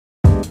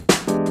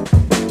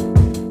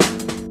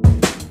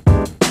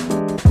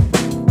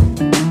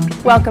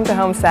Welcome to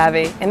Home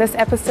Savvy. In this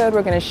episode,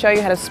 we're going to show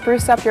you how to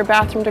spruce up your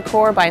bathroom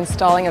decor by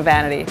installing a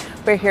vanity.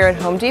 We're here at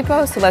Home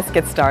Depot, so let's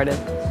get started.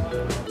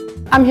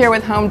 I'm here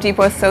with Home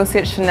Depot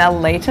associate Chanel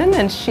Layton,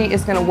 and she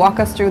is going to walk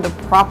us through the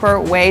proper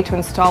way to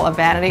install a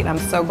vanity. And I'm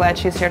so glad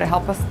she's here to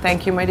help us.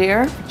 Thank you, my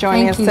dear, for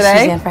joining us today.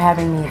 Thank you, Suzanne, for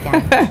having me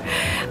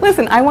again.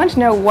 Listen, I want to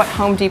know what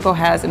Home Depot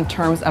has in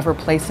terms of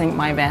replacing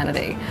my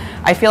vanity.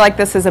 I feel like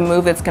this is a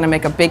move that's going to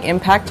make a big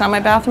impact on my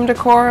bathroom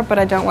decor, but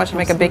I don't want to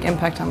make a big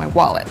impact on my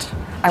wallet.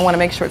 I want to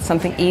make sure it's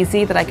something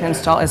easy that I can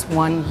install as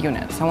one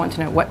unit. So I want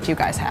to know, what do you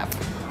guys have?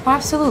 Well,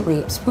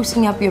 absolutely.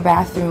 Sprucing up your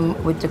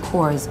bathroom with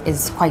decor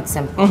is quite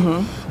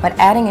simple. But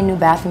adding a new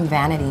bathroom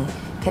vanity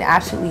can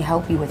absolutely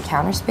help you with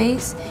counter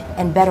space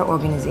and better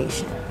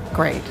organization.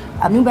 Great.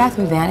 A new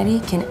bathroom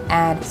vanity can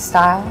add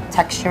style,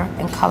 texture,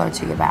 and color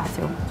to your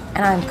bathroom.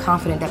 And I'm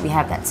confident that we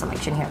have that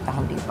selection here at the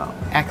Home Depot.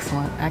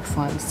 Excellent,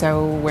 excellent.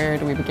 So where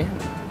do we begin?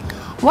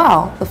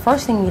 Well, the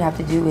first thing you have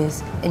to do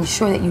is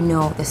ensure that you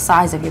know the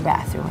size of your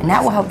bathroom, and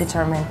that will help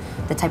determine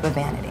the type of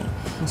vanity.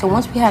 Okay. So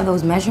once we have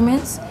those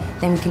measurements,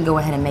 then we can go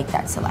ahead and make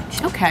that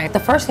selection. Okay. The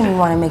first thing we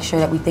want to make sure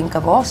that we think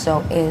of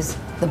also is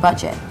the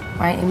budget,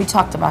 right? And we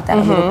talked about that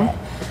a little bit.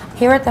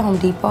 Here at the Home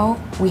Depot,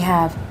 we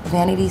have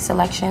vanity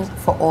selections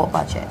for all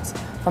budgets,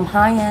 from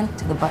high-end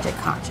to the budget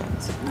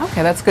conscious.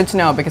 Okay, that's good to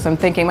know, because I'm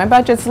thinking my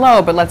budget's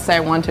low, but let's say I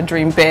want to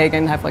dream big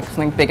and have like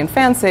something big and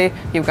fancy.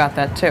 You've got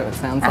that too, it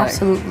sounds like.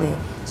 Absolutely.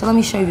 So let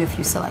me show you a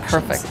few selections.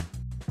 Perfect.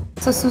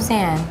 So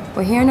Suzanne,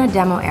 we're here in our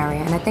demo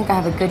area, and I think I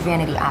have a good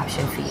vanity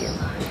option for you.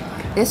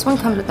 This one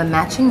comes with a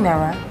matching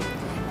mirror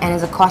and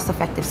is a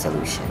cost-effective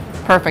solution.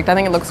 Perfect, I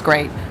think it looks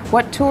great.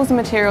 What tools and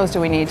materials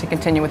do we need to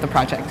continue with the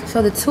project?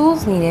 So the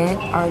tools needed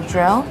are a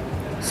drill,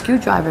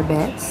 screwdriver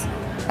bits,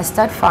 a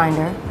stud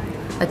finder,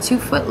 a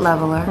 2-foot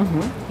leveler,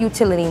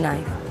 utility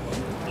knife,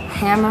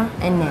 hammer,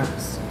 and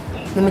nails.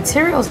 The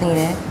materials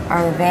needed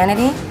are the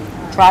vanity,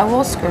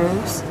 drywall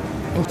screws,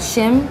 and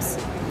shims.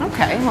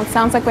 Okay, well, it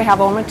sounds like we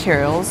have all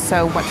materials,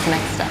 so what's the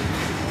next step?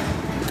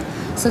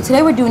 So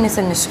today we're doing this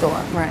in the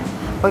store. Right.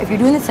 But if you're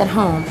doing this at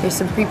home, there's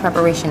some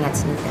pre-preparation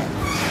that's needed.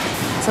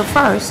 So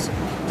first,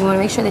 you want to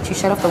make sure that you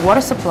shut off the water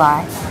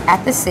supply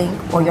at the sink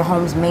or your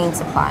home's main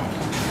supply.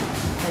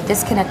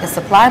 Disconnect the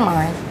supply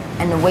line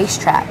and the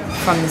waste trap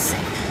from the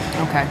sink.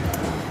 Okay.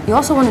 You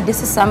also want to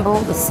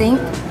disassemble the sink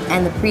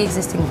and the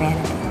pre-existing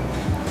vanity.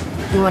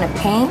 You want to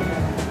paint,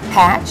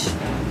 patch,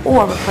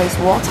 or replace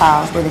wall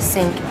tiles where the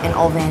sink and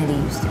old vanity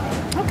used to be.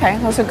 Okay,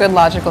 those are good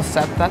logical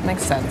steps. That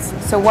makes sense.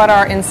 So what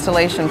our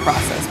installation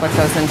process? What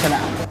goes into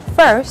that?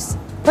 First,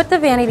 put the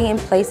vanity in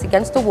place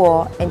against the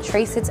wall and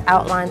trace its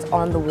outlines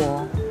on the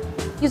wall.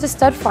 Use a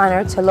stud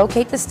finder to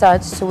locate the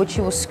studs to which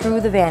you will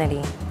screw the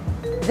vanity.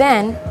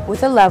 Then,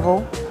 with a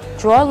level,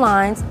 draw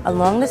lines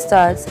along the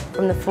studs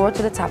from the floor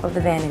to the top of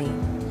the vanity.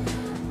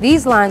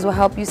 These lines will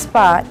help you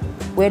spot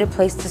where to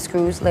place the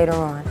screws later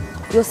on.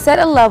 You'll set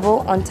a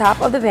level on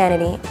top of the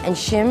vanity and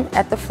shim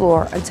at the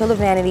floor until the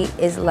vanity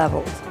is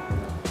leveled.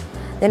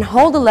 Then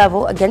hold the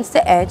level against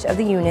the edge of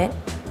the unit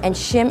and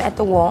shim at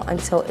the wall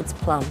until it's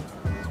plumb.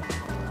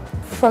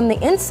 From the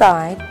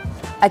inside,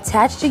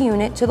 attach the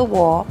unit to the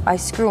wall by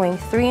screwing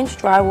 3-inch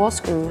drywall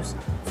screws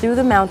through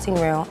the mounting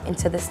rail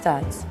into the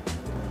studs.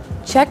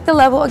 Check the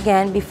level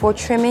again before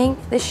trimming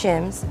the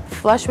shims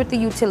flush with the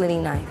utility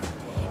knife.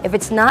 If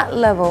it's not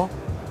level,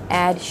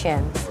 add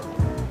shims.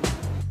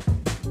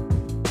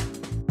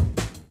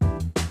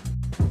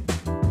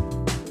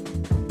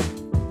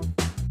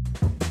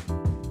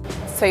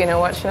 So you know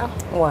what, Chanel?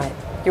 What?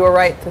 You were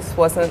right, this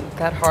wasn't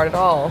that hard at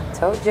all.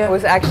 Told you. It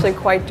was actually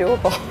quite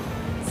doable.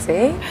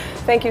 See?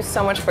 Thank you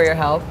so much for your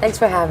help. Thanks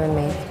for having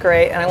me.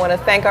 Great, and I want to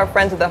thank our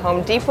friends at the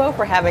Home Depot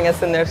for having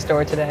us in their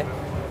store today.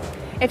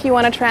 If you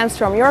want to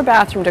transform your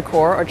bathroom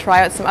decor or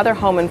try out some other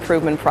home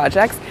improvement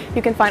projects,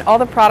 you can find all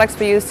the products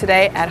we use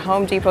today at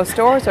Home Depot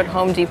stores or at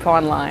Home Depot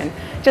online.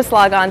 Just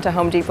log on to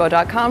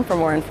homedepot.com for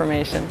more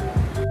information.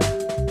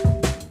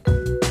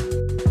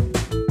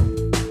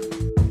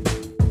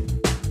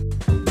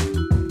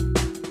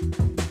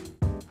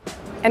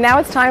 And now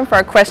it's time for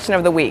our question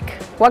of the week.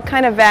 What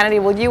kind of vanity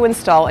will you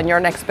install in your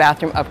next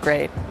bathroom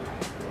upgrade?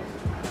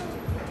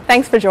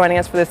 Thanks for joining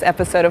us for this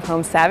episode of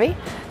Home Savvy.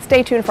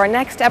 Stay tuned for our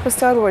next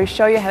episode where we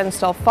show you how to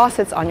install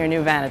faucets on your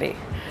new vanity.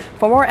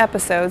 For more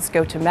episodes,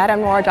 go to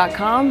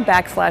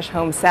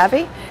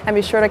madamnoir.com/homesavvy and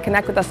be sure to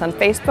connect with us on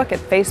Facebook at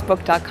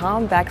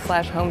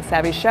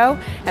facebook.com/homesavvyshow.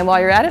 And while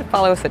you're at it,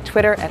 follow us at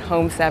Twitter at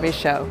Home Savvy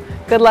Show.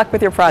 Good luck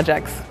with your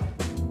projects.